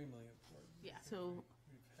extremely important. Yeah. So,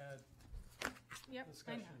 We've had Yep, I know.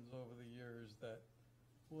 discussions over the years that,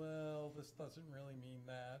 well, this doesn't really mean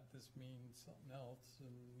that, this means something else,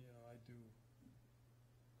 and, I do,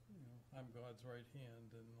 I'm God's right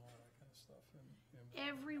hand and all that kind of stuff, and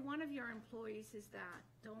Every one of your employees is that.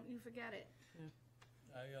 Don't you forget it.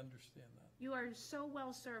 I understand that. You are so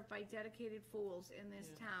well served by dedicated fools in this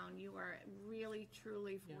town. You are really,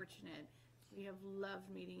 truly fortunate. We have loved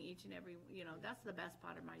meeting each and every, that's the best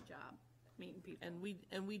part of my job, meeting people. and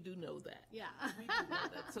we do know that. Yeah. We do know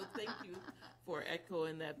that. So thank you for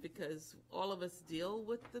echoing that, because all of us deal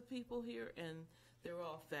with the people here, and they're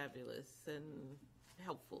all fabulous and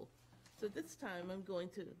helpful. So this time, I'm going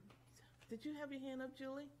to, did you have your hand up,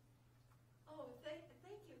 Julie? Oh, thank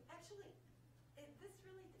you. Actually, this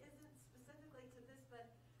really isn't specifically to this, but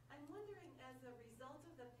I'm wondering, as a result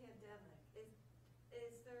of the pandemic,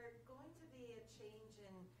 is there going to be a change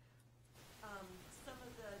in some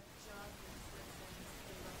of the job descriptions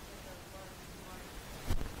in the work environment?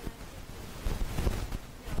 And I'm thinking,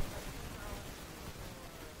 like technology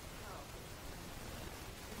or health.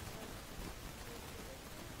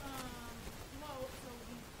 Well, so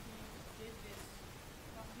we did this,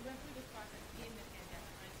 we went through this process in the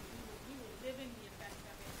pandemic, right? So we were living the effects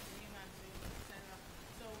of it, being on Zoom, et cetera.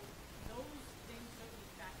 So those things certainly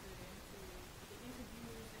factored into the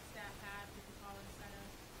interviews that staff had with the Collins Center.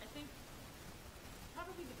 I think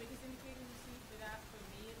probably the biggest indicator we see for that, for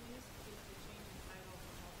me at least, is the change in title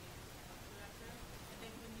from health agent to health director. I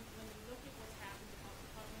think when you look at what's happened to health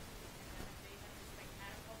departments with the pandemic, they have just like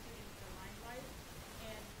catapulted into the limelight.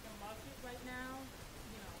 And the market right now,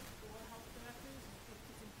 for health directors,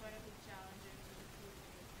 it's incredibly challenging to recruit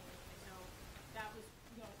and retain. And so that was,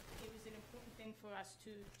 it was an important thing for us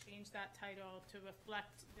to change that title to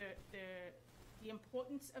reflect the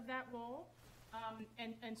importance of that role.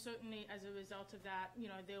 And certainly as a result of that,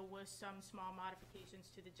 there were some small modifications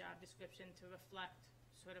to the job description to reflect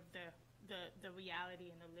sort of the reality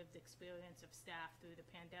and the lived experience of staff through the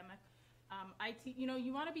pandemic. IT,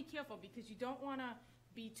 you want to be careful because you don't want to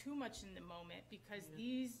be too much in the moment, because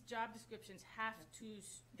these job descriptions have to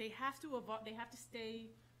evolve, they have to stay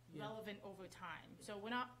relevant over time. So we're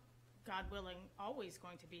not, God willing, always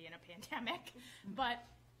going to be in a pandemic, but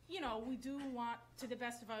we do want, to the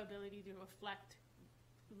best of our ability, to reflect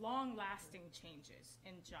long-lasting changes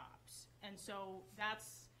in jobs. And so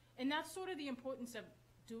that's sort of the importance of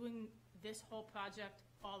doing this whole project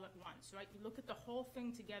all at once, right? You look at the whole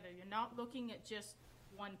thing together. You're not looking at just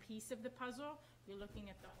one piece of the puzzle, you're looking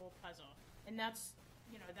at the whole puzzle. And that's,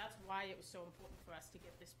 you know, that's why it was so important for us to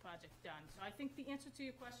get this project done. So I think the answer to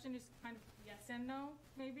your question is kind of yes and no,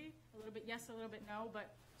 maybe? A little bit yes, a little bit no,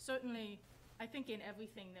 but certainly, I think in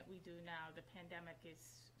everything that we do now, the pandemic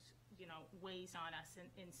is, you know, weighs on us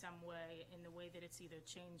in some way, in the way that it's either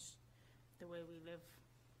changed the way we live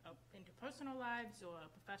interpersonal lives or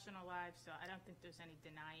professional lives, so I don't think there's any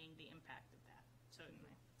denying the impact of that, certainly.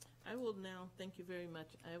 I will now, thank you very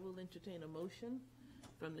much. I will entertain a motion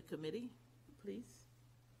from the committee, please.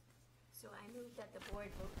 So I move that the board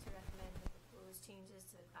vote to recommend the proposed changes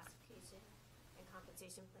to the classification and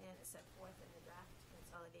compensation plan as set forth in the draft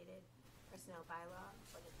consolidated personnel bylaw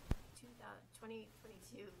for the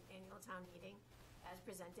 2022 annual town meeting as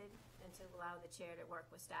presented, and to allow the chair to work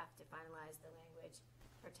with staff to finalize the language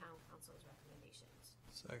for town council's recommendations.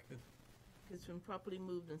 Second. It's been properly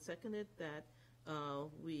moved and seconded that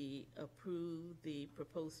we approve the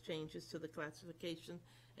proposed changes to the classification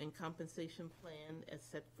and compensation plan as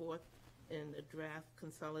set forth in the draft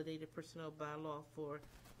consolidated personnel bylaw for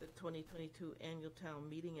the 2022 annual town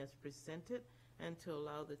meeting as presented, and to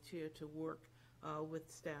allow the chair to work with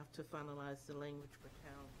staff to finalize the language for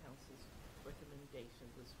town council's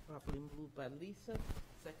recommendations. It's properly moved by Lisa,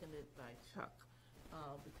 seconded by Chuck.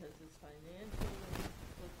 Because it's financial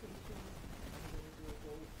implications, I'm going to do a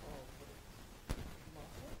roll call for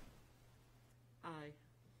Martha. Aye.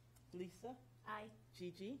 Lisa? Aye.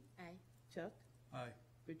 Gigi? Aye. Chuck? Aye.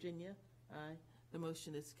 Virginia? Aye. The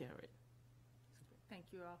motion is carried. Thank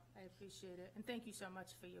you all, I appreciate it, and thank you so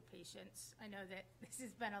much for your patience. I know that this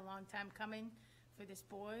has been a long time coming for this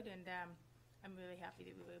board, and I'm really happy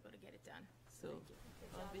that we were able to get it done. So,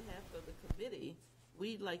 on behalf of the committee,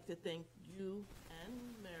 we'd like to thank you and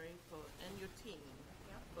Mary and your team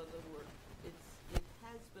for the work. It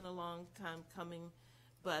has been a long time coming,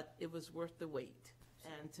 but it was worth the wait.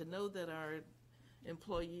 And to know that our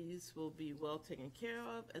employees will be well taken care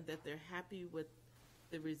of and that they're happy with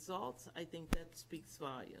the results, I think that speaks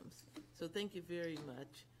volumes. So thank you very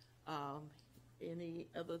much. Any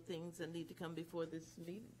other things that need to come before this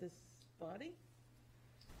body?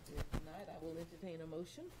 If not, I will entertain a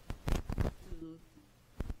motion to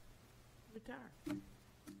retire.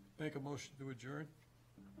 Make a motion to adjourn?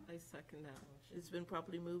 I second that motion. It's been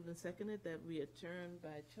properly moved and seconded that we adjourn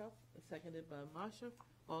by Chuck, seconded by Marsha.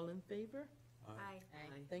 All in favor? Aye.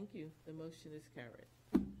 Thank you. The motion is carried.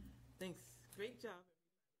 Thanks. Great job.